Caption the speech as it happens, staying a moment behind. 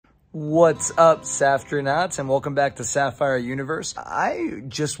What's up, Saftronauts, and welcome back to Sapphire Universe. I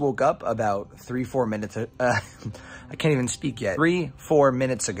just woke up about 3-4 minutes, I can't even speak yet, 3-4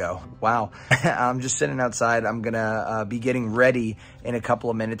 minutes ago. Wow. I'm just sitting outside. I'm gonna be getting ready in a couple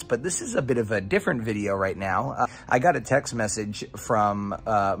of minutes, but this is a bit of a different video right now. I got a text message from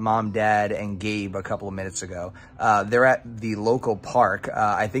Mom, Dad, and Gabe a couple of minutes ago. They're at the local park.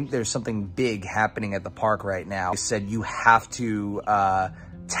 I think there's something big happening at the park right now. They said you have to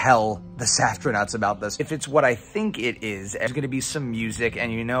tell the Saftronauts about this. If it's what I think it is, there's gonna be some music,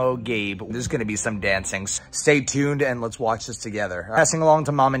 and you know Gabe, there's gonna be some dancing. Stay tuned and let's watch this together. Passing along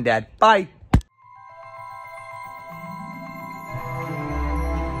to Mom and Dad. Bye.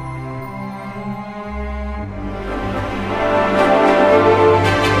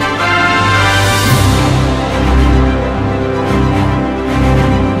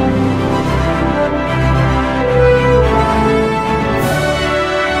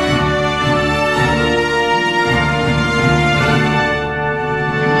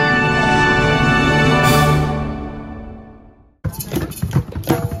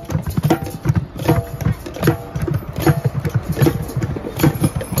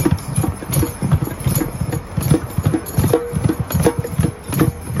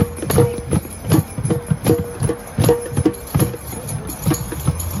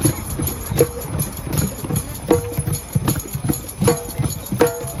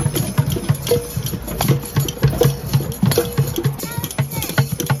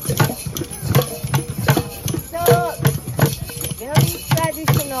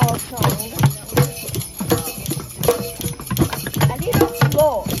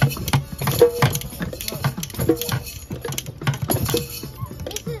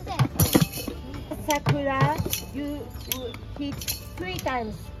 Sakura, you hit 3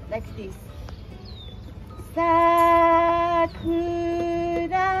 times like this. Sakura,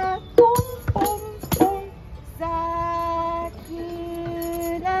 boom, boom, boom. Sakura,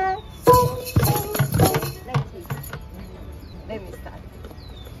 boom, boom, boom. Like this. Let me start.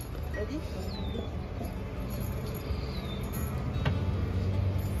 Ready?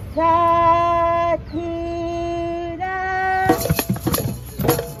 Sakura.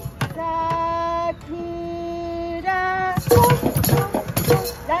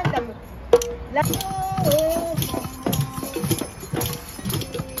 Random.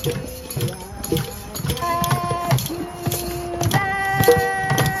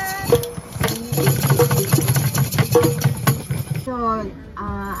 So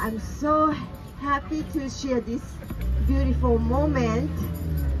I'm so happy to share this beautiful moment.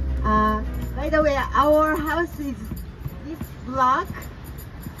 By the way, our house is this block.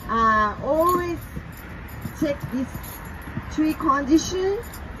 Always check this tree condition.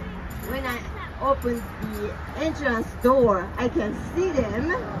 When I open the entrance door, I can see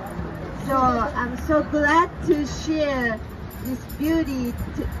them. So I'm so glad to share this beauty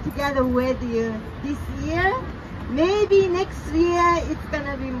together with you this year. Maybe next year it's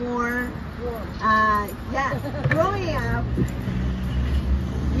gonna be more, growing up.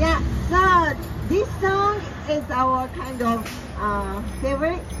 Yeah, so this song is our kind of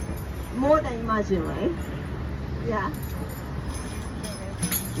favorite, more than Imagine, right? Yeah.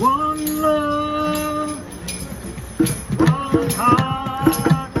 One love, one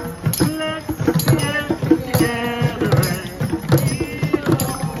heart, let's get together and feel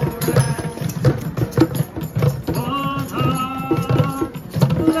alright. One heart,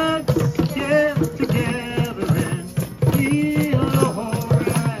 let's get together and feel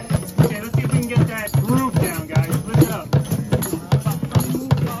alright. Okay, let's see if we can get that groove down, guys. Lift it up.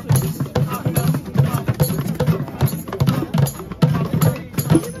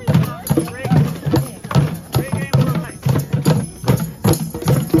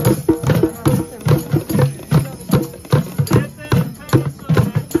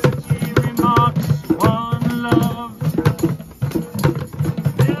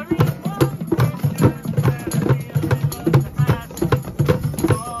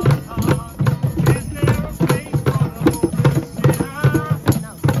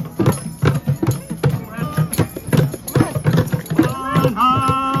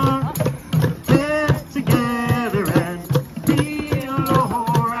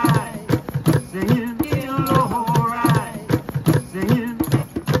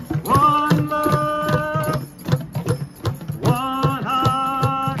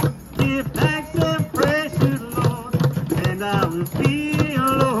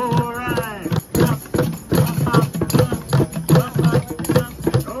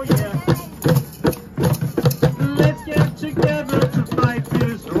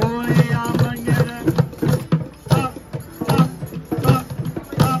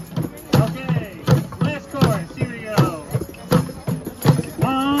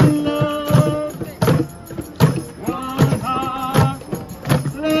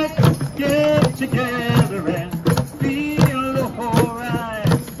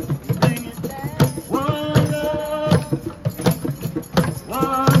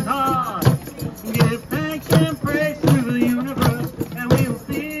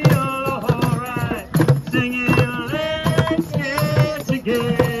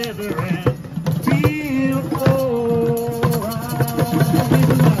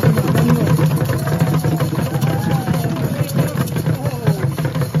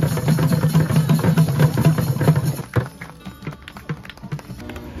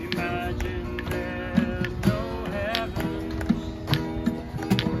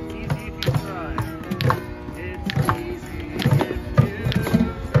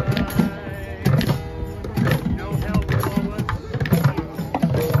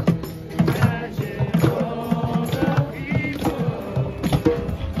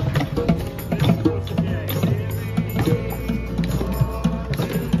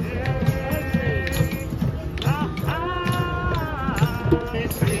 I'm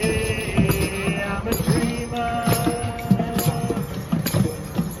a dreamer,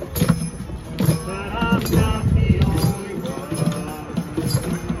 but I'm not the only one.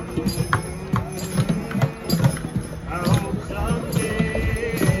 I hope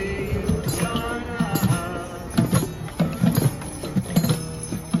someday you'll join us,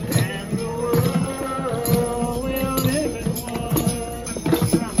 and the world will live in one.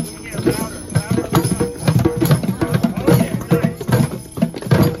 Get louder, louder. Oh yeah, nice.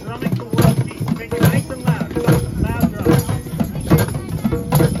 Drumming for world peace. Make it nice and loud. Loud drums.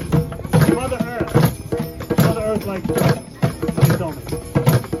 Mother Earth. Mother Earth likes drums. She told me.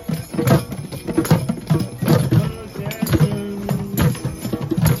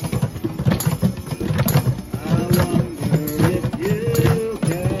 I wonder if you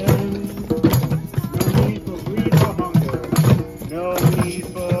can. No need for greed or hunger. No need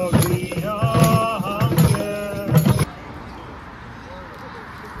for greed or hunger.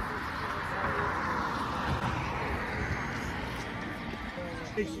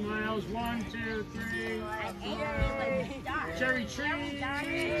 Big smiles. 1, 2, 3. Cherry tree.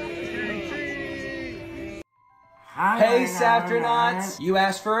 Cherry tree. Hey Saftronauts! You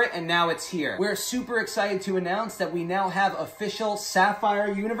asked for it and now it's here. We're super excited to announce that we now have official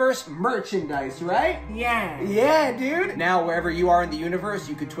Sapphire Universe merchandise, right? Yeah. Yeah, dude! Now wherever you are in the universe,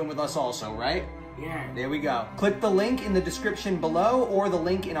 you could twin with us also, right? Yeah. There we go. Click the link in the description below or the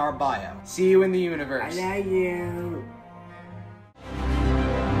link in our bio. See you in the universe. I love you.